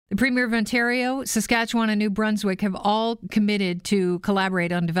The Premier of Ontario, Saskatchewan, and New Brunswick have all committed to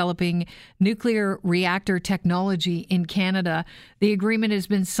collaborate on developing nuclear reactor technology in Canada. The agreement has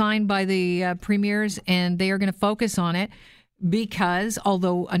been signed by the premiers, and they are going to focus on it because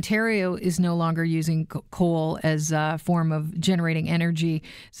although Ontario is no longer using coal as a form of generating energy,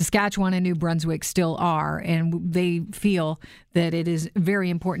 Saskatchewan and New Brunswick still are, and they feel that it is very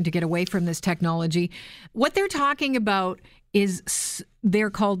important to get away from this technology. What they're talking about is they're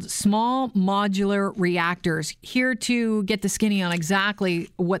called small modular reactors. Here to get the skinny on exactly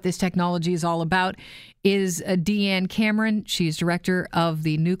what this technology is all about is Deanne Cameron. She's director of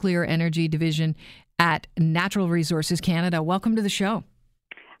the Nuclear Energy Division at Natural Resources Canada. Welcome to the show.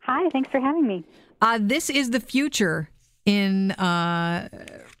 Hi, thanks for having me. This is the future in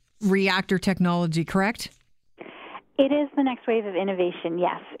reactor technology, correct? It is the next wave of innovation,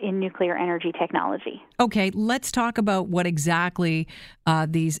 yes, in nuclear energy technology. Okay, let's talk about what exactly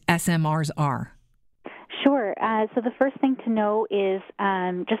these SMRs are. Sure. So the first thing to know is,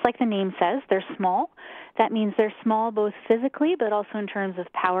 just like the name says, they're small. That means they're small both physically but also in terms of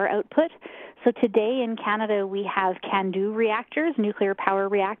power output. So today in Canada we have CANDU reactors, nuclear power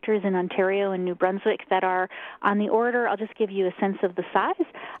reactors in Ontario and New Brunswick that are on the order, I'll just give you a sense of the size,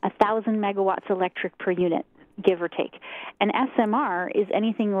 1,000 megawatts electric per unit, give or take. An SMR is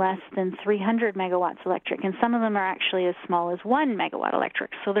anything less than 300 megawatts electric, and some of them are actually as small as 1 megawatt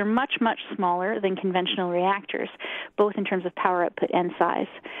electric. So they're much, much smaller than conventional reactors, both in terms of power output and size.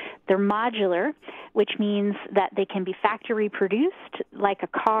 They're modular, which means that they can be factory produced, like a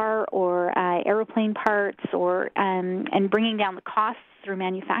car or airplane parts, or and bringing down the costs through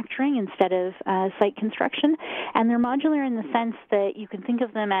manufacturing instead of site construction. And they're modular in the sense that you can think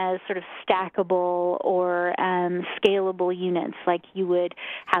of them as sort of stackable or scalable units. Like you would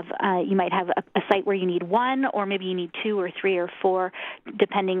have, you might have a site where you need one, or maybe you need 2 or 3 or 4,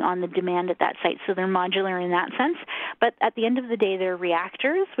 depending on the demand at that site. So they're modular in that sense. But at the end of the day, they're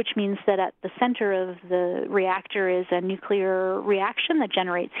reactors, which means that at the center of the reactor is a nuclear reaction that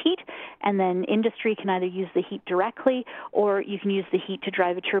generates heat, and then industry can either use the heat directly, or you can use the heat to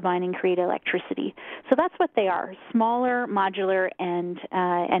drive a turbine and create electricity. So that's what they are: smaller, modular,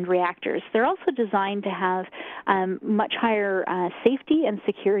 and reactors. They're also designed to have much higher safety and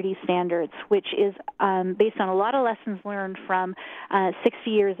security standards, which is based on a lot of lessons learned from 60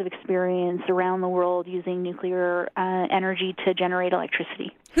 years of experience around the world using nuclear energy to generate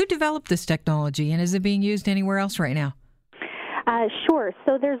electricity. Who developed this technology, and is it being used anywhere else right now? Sure.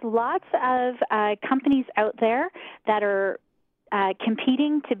 So there's lots of companies out there that are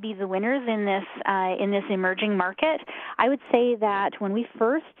competing to be the winners in this emerging market. I would say that when we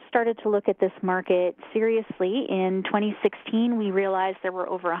first started to look at this market seriously in 2016, we realized there were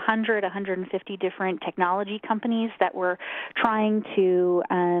over 150 different technology companies that were trying to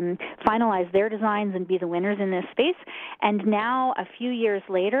finalize their designs and be the winners in this space. And now, a few years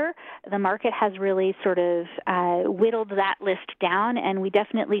later, the market has really sort of whittled that list down, and we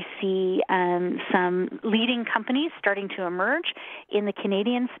definitely see some leading companies starting to emerge. In the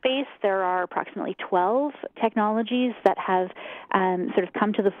Canadian space, there are approximately 12 technologies that have sort of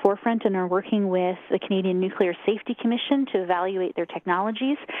come to the forefront and are working with the Canadian Nuclear Safety Commission to evaluate their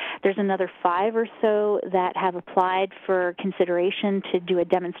technologies. There's another 5 or so that have applied for consideration to do a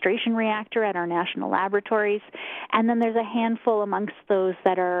demonstration reactor at our national laboratories. And then there's a handful amongst those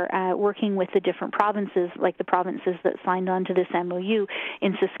that are working with the different provinces, like the provinces that signed on to this MOU.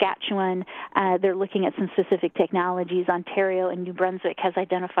 In Saskatchewan, they're looking at some specific technologies. Ontario and New Brunswick has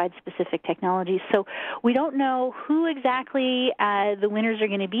identified specific technologies. So we don't know who exactly the winners are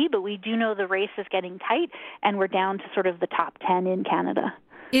going to be, but we do know the race is getting tight, and we're down to sort of the top 10 in Canada.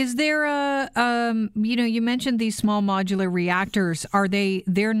 Is there you mentioned these small modular reactors.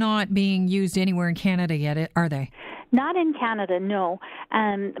 They're not being used anywhere in Canada yet, are they? Not in Canada, no.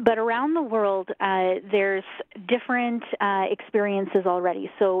 But around the world, there's different experiences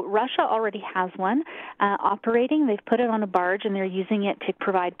already. So Russia already has one operating. They've put it on a barge, and they're using it to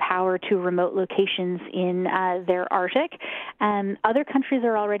provide power to remote locations in their Arctic. Other countries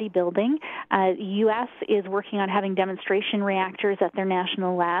are already building. The U.S. is working on having demonstration reactors at their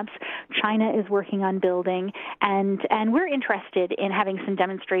national labs. China is working on building. And we're interested in having some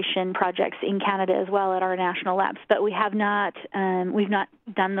demonstration projects in Canada as well at our national labs. But we've not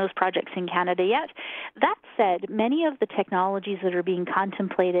done those projects in Canada yet. That said, many of the technologies that are being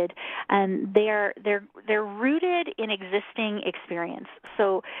contemplated, they're rooted in existing experience.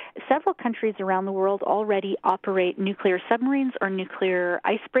 So several countries around the world already operate nuclear submarines or nuclear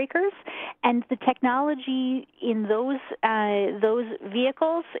icebreakers, and the technology in those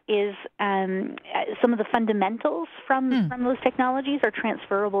vehicles is some of the fundamentals from those technologies are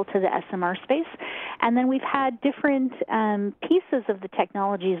transferable to the SMR space. And then we've had different pieces of the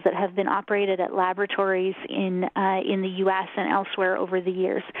technologies that have been operated at laboratories in the U.S. and elsewhere over the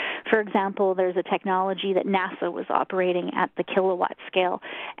years. For example, there's a technology that NASA was operating at the kilowatt scale.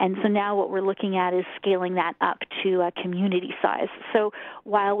 And so now what we're looking at is scaling that up to a community size. So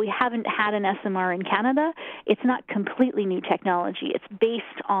while we haven't had an SMR in Canada, it's not completely new technology. It's based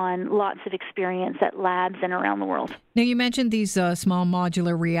on lots of experience at labs and around the world. Now, you mentioned these small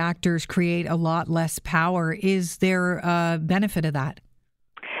modular reactors create a lot less power. Is there a benefit of that?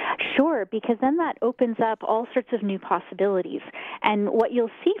 Sure, because then that opens up all sorts of new possibilities. And what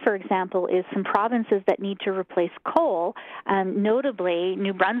you'll see, for example, is some provinces that need to replace coal. Notably,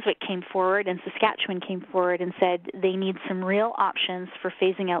 New Brunswick came forward and Saskatchewan came forward and said they need some real options for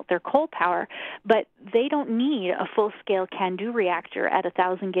phasing out their coal power, but they don't need a full-scale CANDU reactor at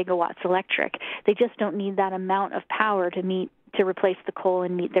 1,000 gigawatts electric. They just don't need that amount of power to replace the coal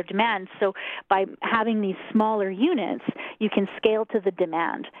and meet their demand. So by having these smaller units, you can scale to the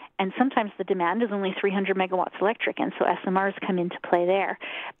demand. And sometimes the demand is only 300 megawatts electric, and so SMRs come into play there.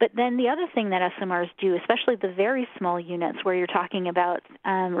 But then the other thing that SMRs do, especially the very small units where you're talking about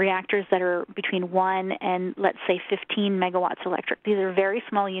reactors that are between 1 and, let's say, 15 megawatts electric. These are very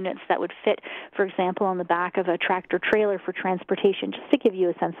small units that would fit, for example, on the back of a tractor trailer for transportation, just to give you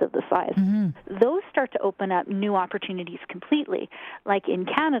a sense of the size. Mm-hmm. Those start to open up new opportunities completely. Like in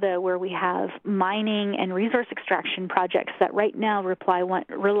Canada, where we have mining and resource extraction projects that right now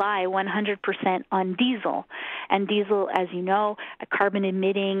rely 100% on diesel. And diesel, as you know, a carbon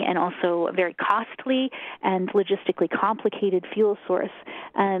emitting and also a very costly and logistically complicated fuel source.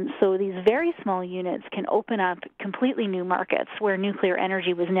 So these very small units can open up completely new markets where nuclear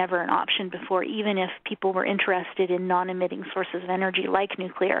energy was never an option before. Even if people were interested in non-emitting sources of energy like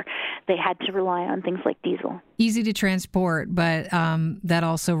nuclear, they had to rely on things like diesel. Easy to transport, but that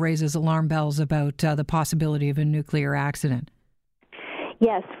also raises alarm bells about the possibility of a nuclear accident.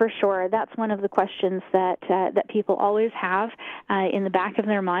 Yes, for sure. That's one of the questions that people always have in the back of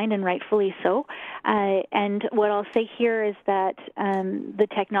their mind, and rightfully so. And what I'll say here is that the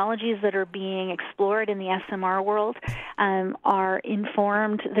technologies that are being explored in the SMR world are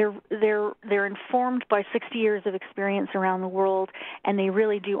informed. They're informed by 60 years of experience around the world, and they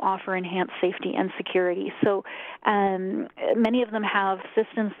really do offer enhanced safety and security. So many of them have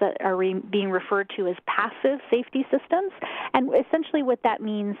systems that are being referred to as passive safety systems, and essentially what that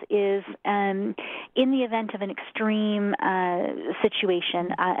means is in the event of an extreme situation,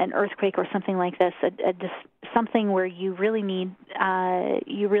 an earthquake or something like this, something where you really need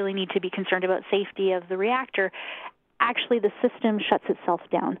to be concerned about safety of the reactor, actually the system shuts itself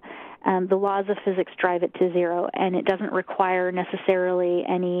down. The laws of physics drive it to zero, and it doesn't require necessarily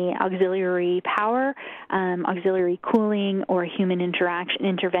any auxiliary power, auxiliary cooling, or human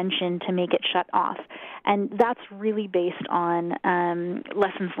intervention to make it shut off. And that's really based on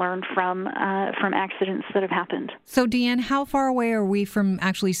lessons learned from accidents that have happened. So, Deanne, how far away are we from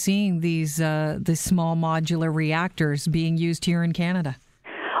actually seeing these small modular reactors being used here in Canada?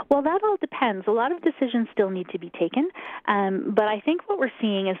 Well, that all depends. A lot of decisions still need to be taken, but I think what we're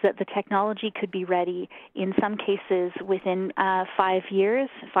seeing is that the technology could be ready in some cases within 5 years,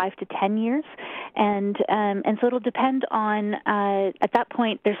 5 to 10 years, and so it'll depend on at that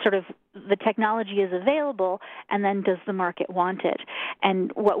point there's sort of the technology is available, and then does the market want it? And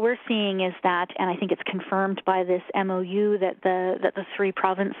what we're seeing is that, and I think it's confirmed by this MOU that the 3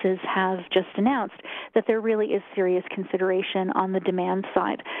 provinces have just announced, that there really is serious consideration on the demand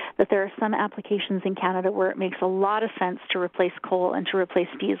side, that there are some applications in Canada where it makes a lot of sense to replace coal and to replace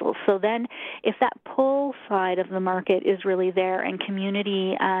diesel. So then if that pull side of the market is really there and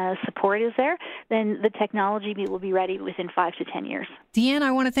community support is there, then the technology will be ready within 5 to 10 years. Deanne,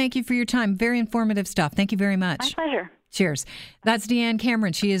 I want to thank you for your time. Very informative stuff. Thank you very much. My pleasure. Cheers. That's Deanne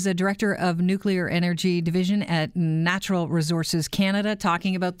Cameron. She is a Director of Nuclear Energy Division at Natural Resources Canada,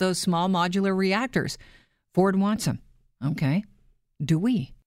 talking about those small modular reactors. Ford wants them. Okay. Do we?